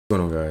What's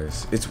going on,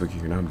 guys? It's Ricky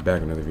here and I'm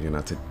back with another video. Now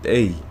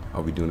today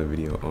I'll be doing a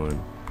video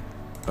on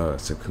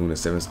Sukuna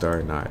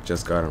 7-star. Now I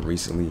just got him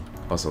recently.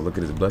 Also, look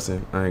at his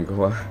blessing. I ain't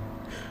gonna lie,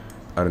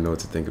 I don't know what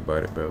to think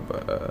about it, bro,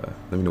 but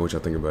let me know what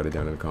y'all think about it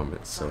down in the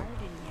comments. So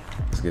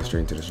let's get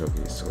straight into the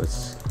showcase. So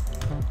let's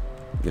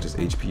get his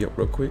HP up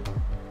real quick.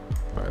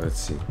 All right, let's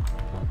see.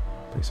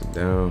 Place him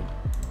down.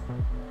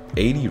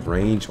 80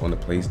 range on the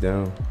place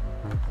down.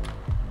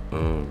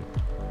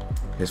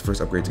 His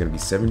first upgrade is gonna be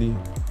 70.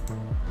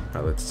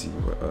 Alright, let's see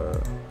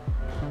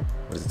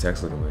what is the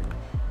text looking like.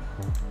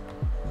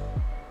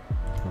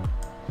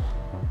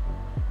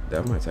 Do I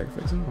have my attack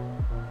effects on?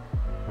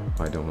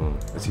 Oh, I don't know.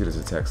 Let's see what his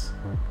attacks.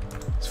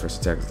 His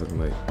first attack is looking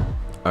like.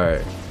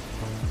 Alright.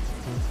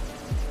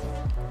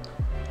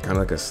 Kinda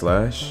like a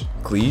slash.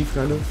 Cleave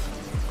kind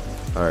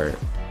of. Alright.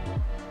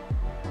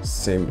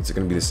 Same, it's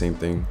gonna be the same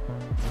thing.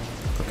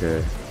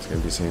 Okay, it's gonna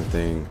be the same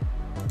thing.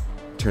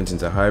 Turns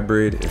into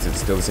hybrid. Is it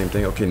still the same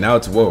thing? Okay, now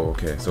it's whoa,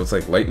 okay. So it's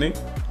like lightning.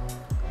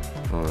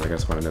 Oh, I gotta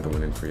spawn another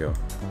one in for y'all.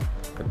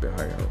 Got a bit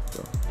higher health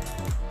though.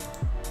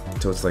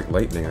 So it's like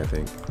lightning, I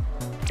think.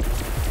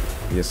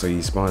 Yeah, so he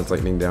spawns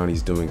lightning down.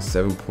 He's doing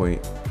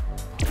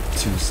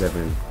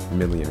 7.27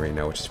 million right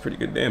now, which is pretty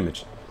good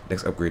damage.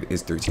 Next upgrade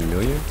is 13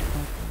 million.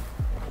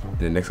 And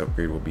the next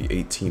upgrade will be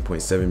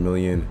 18.7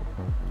 million,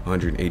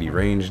 180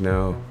 range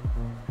now,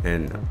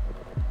 and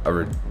a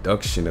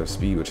reduction of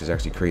speed, which is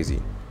actually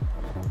crazy.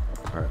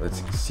 Alright,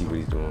 let's see what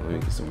he's doing. Let me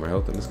get some more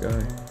health on this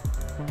guy.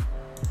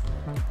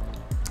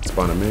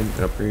 Spawn him in and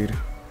upgrade.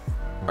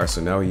 Alright,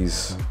 so now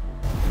he's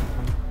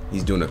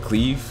doing a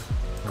cleave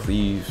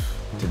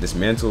to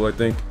dismantle, I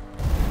think,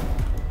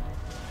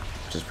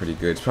 which is pretty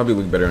good. It's probably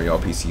look better on y'all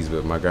PCs,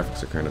 but my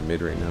graphics are kind of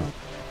mid right now.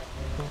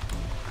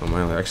 Oh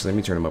my, actually let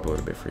me turn them up a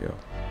little bit for y'all.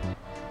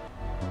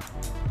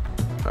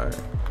 Alright,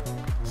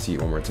 see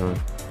it one more time.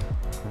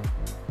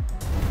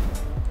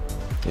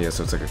 Yeah,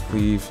 so it's like a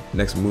cleave.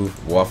 Next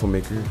move, waffle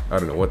maker. I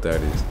don't know what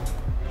that is.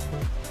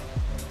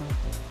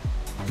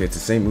 Okay, it's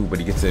the same move, but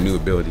he gets a new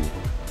ability.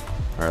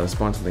 Alright, let's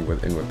spawn something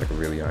with like a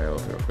really high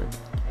health real quick.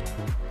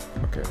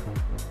 Okay.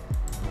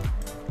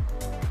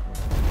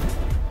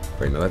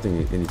 Wait, no, that thing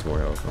it needs more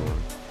health. Hold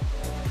on.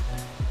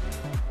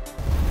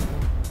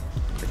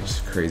 Like,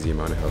 just crazy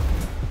amount of health.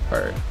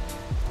 Alright.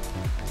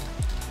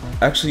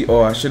 Actually,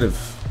 oh, I should have.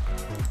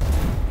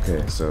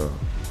 Okay, so.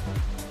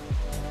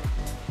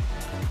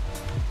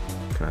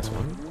 Can I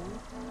spawn?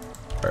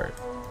 Alright.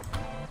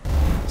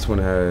 This one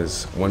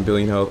has 1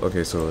 billion health.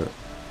 Okay, so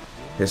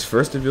his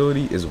first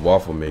ability is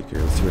Waffle Maker.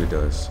 Let's see what it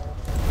does.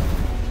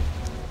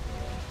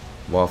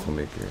 Waffle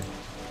Maker.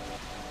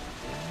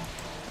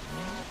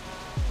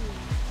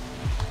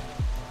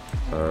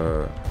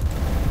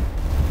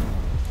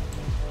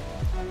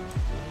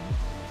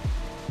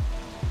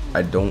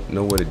 I don't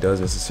know what it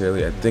does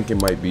necessarily. I think it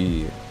might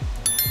be.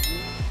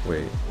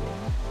 Wait.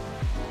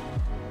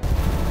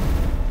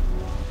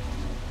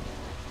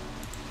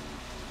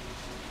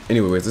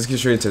 Anyways, let's get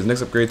straight into his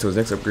next upgrade. So his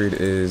next upgrade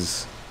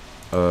is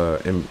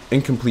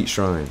incomplete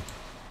shrine.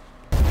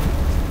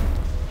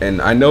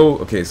 And I know,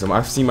 okay, so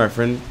I've seen my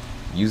friend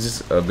use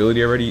this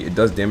ability already. It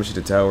does damage to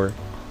the tower.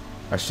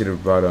 I should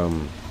have brought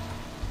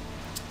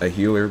a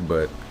healer,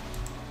 but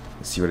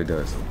let's see what it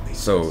does.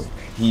 So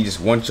he just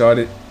one-shot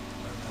it.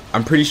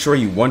 I'm pretty sure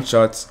he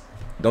one-shots.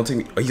 Don't take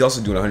me. He's also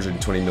doing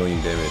 120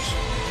 million damage.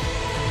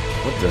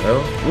 What the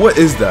hell? What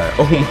is that?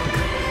 Oh my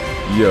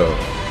god. Yo.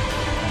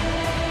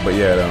 But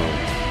yeah,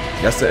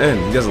 that's the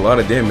end. He does a lot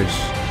of damage.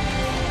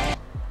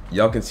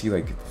 Y'all can see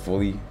like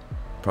fully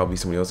probably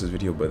somebody else's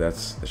video, but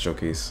that's the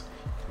showcase.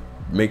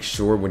 Make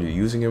sure when you're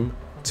using him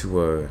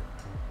to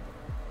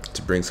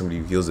bring somebody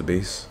who heals the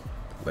base,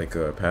 like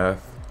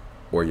Path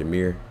or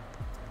Ymir.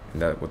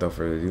 And that, without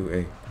further ado,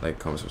 hey, like,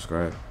 comment,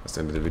 subscribe. That's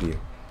the end of the video.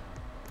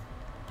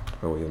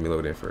 Oh wait, let me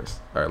load in first.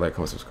 Alright, like,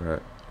 comment,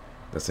 subscribe.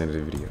 That's the end of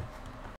the video.